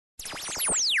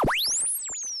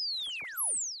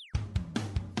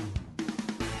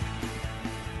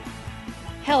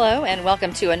Hello, and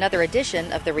welcome to another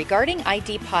edition of the Regarding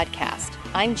ID podcast.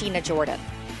 I'm Gina Jordan.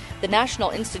 The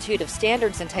National Institute of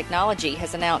Standards and Technology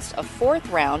has announced a fourth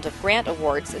round of grant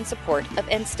awards in support of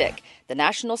NSTIC, the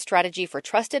National Strategy for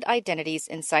Trusted Identities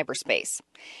in Cyberspace.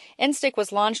 NSTIC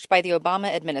was launched by the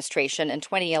Obama administration in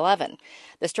 2011.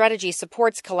 The strategy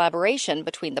supports collaboration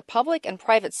between the public and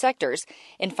private sectors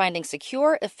in finding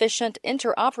secure, efficient,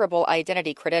 interoperable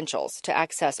identity credentials to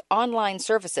access online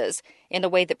services in a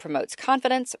way that promotes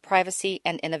confidence, privacy,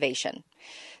 and innovation.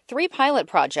 3 pilot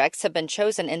projects have been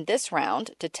chosen in this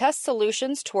round to test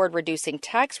solutions toward reducing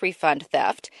tax refund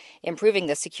theft, improving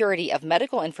the security of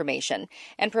medical information,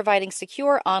 and providing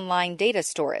secure online data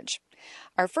storage.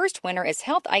 Our first winner is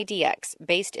Health IDX,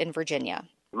 based in Virginia.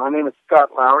 My name is Scott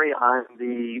Lowry. I'm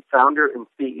the founder and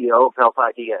CEO of Health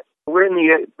IDX. We're in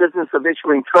the business of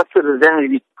issuing trusted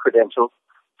identity credentials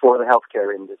for the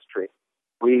healthcare industry.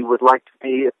 We would like to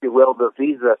be, if you will, the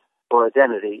visa for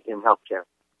identity in healthcare.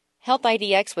 Health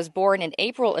IDX was born in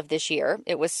April of this year.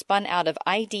 It was spun out of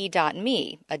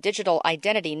ID.me, a digital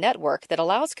identity network that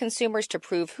allows consumers to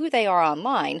prove who they are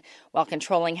online while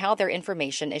controlling how their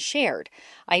information is shared.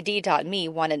 ID.me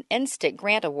won an NSTIC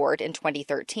grant award in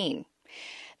 2013.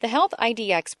 The Health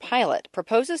IDX pilot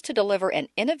proposes to deliver an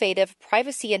innovative,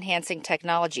 privacy-enhancing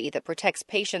technology that protects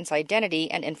patients'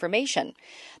 identity and information.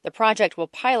 The project will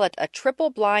pilot a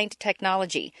triple-blind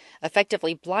technology,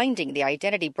 effectively blinding the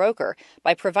identity broker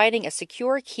by providing a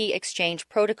secure key exchange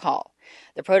protocol.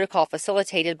 The protocol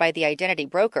facilitated by the identity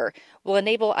broker will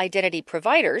enable identity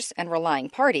providers and relying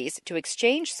parties to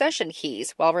exchange session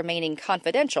keys while remaining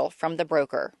confidential from the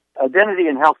broker. Identity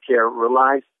in healthcare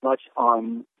relies much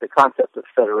on the concept of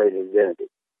federated identity.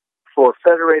 For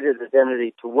federated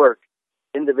identity to work,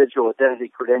 individual identity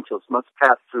credentials must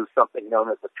pass through something known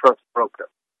as a trust broker.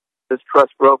 This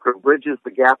trust broker bridges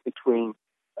the gap between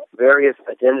various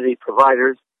identity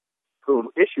providers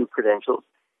who issue credentials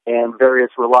and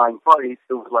various relying parties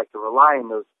who would like to rely on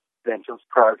those credentials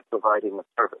prior to providing a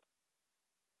service.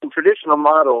 In traditional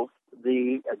models,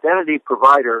 the identity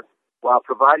provider, while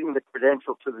providing the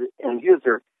credential to the end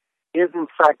user, is in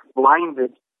fact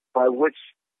blinded by which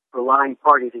relying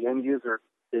party the end user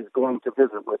is going to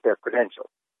visit with their credential.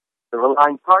 The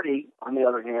relying party, on the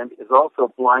other hand, is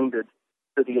also blinded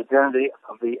to the identity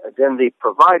of the identity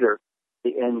provider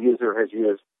the end user has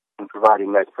used in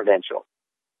providing that credential.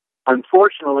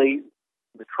 Unfortunately,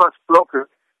 the trust broker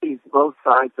sees both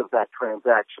sides of that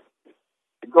transaction.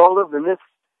 The goal of this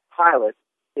pilot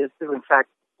is to, in fact,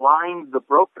 blind the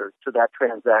broker to that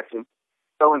transaction,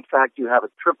 so in fact you have a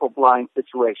triple blind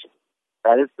situation.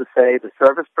 That is to say, the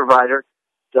service provider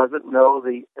doesn't know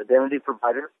the identity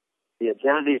provider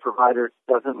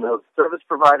doesn't know the service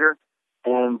provider,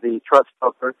 and the trust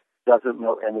broker doesn't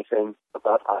know anything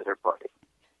about either party.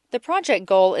 The project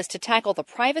goal is to tackle the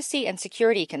privacy and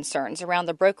security concerns around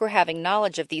the broker having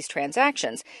knowledge of these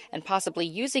transactions and possibly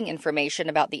using information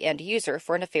about the end user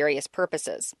for nefarious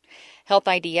purposes. Health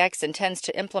IDX intends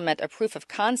to implement a proof of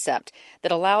concept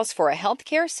that allows for a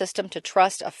healthcare system to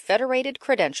trust a federated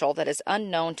credential that is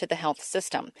unknown to the health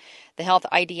system. The Health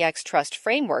IDX Trust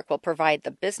Framework will provide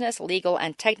the business, legal,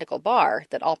 and technical bar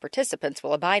that all participants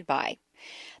will abide by.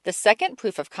 The second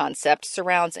proof of concept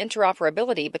surrounds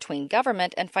interoperability between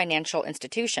government and financial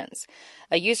institutions.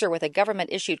 A user with a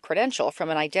government-issued credential from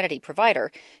an identity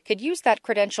provider could use that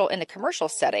credential in a commercial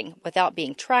setting without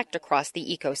being tracked across the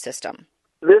ecosystem.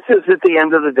 This is, at the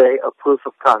end of the day, a proof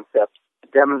of concept to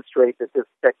demonstrate that this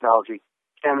technology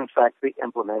can, in fact, be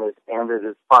implemented and it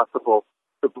is possible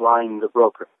to blind the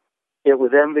broker. It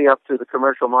would then be up to the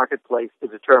commercial marketplace to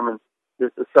determine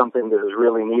this is something that is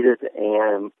really needed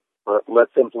and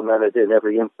let's implement it in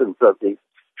every instance of the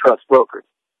trust brokers.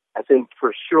 I think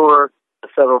for sure the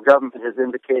federal government has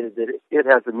indicated that it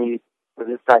has a need for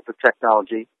this type of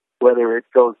technology. Whether it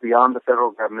goes beyond the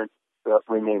federal government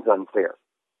remains unclear.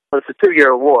 It's a 2-year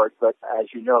award, but as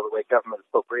you know, the way government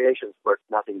appropriations work,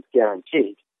 nothing's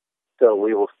guaranteed. So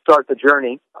we will start the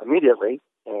journey immediately,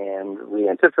 and we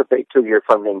anticipate 2-year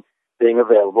funding being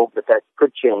available, but that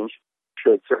could change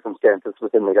should circumstances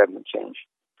within the government change.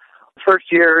 The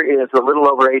first year is a little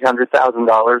over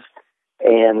 $800,000,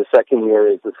 and the second year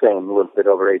is the same, a little bit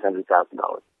over $800,000.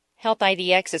 Health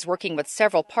IDX is working with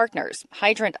several partners.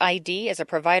 Hydrant ID is a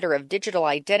provider of digital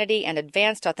identity and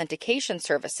advanced authentication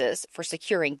services for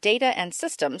securing data and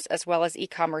systems as well as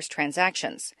e-commerce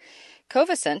transactions.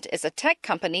 Covacent is a tech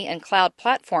company and cloud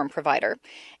platform provider,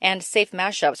 and Safe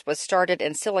Mashups was started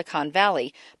in Silicon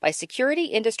Valley by security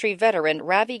industry veteran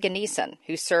Ravi Ganesan,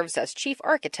 who serves as chief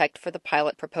architect for the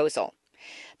pilot proposal.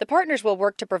 The partners will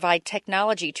work to provide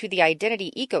technology to the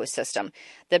identity ecosystem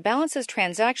that balances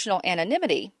transactional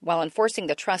anonymity while enforcing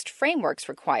the trust frameworks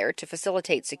required to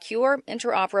facilitate secure,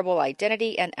 interoperable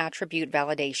identity and attribute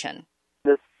validation.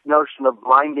 This notion of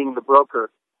blinding the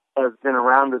broker has been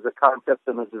around as a concept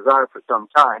and a desire for some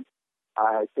time.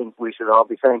 I think we should all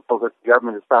be thankful that the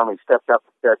government has finally stepped up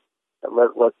and said,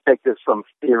 let's take this from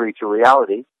theory to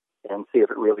reality and see if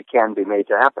it really can be made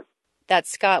to happen.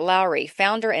 That's Scott Lowry,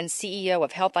 founder and CEO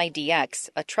of HealthIDX,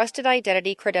 a trusted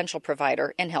identity credential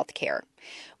provider in healthcare.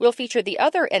 We'll feature the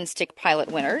other NSTIC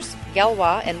pilot winners,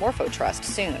 Galwa and MorphoTrust,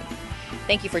 soon.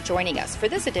 Thank you for joining us for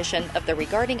this edition of the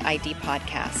Regarding ID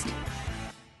podcast.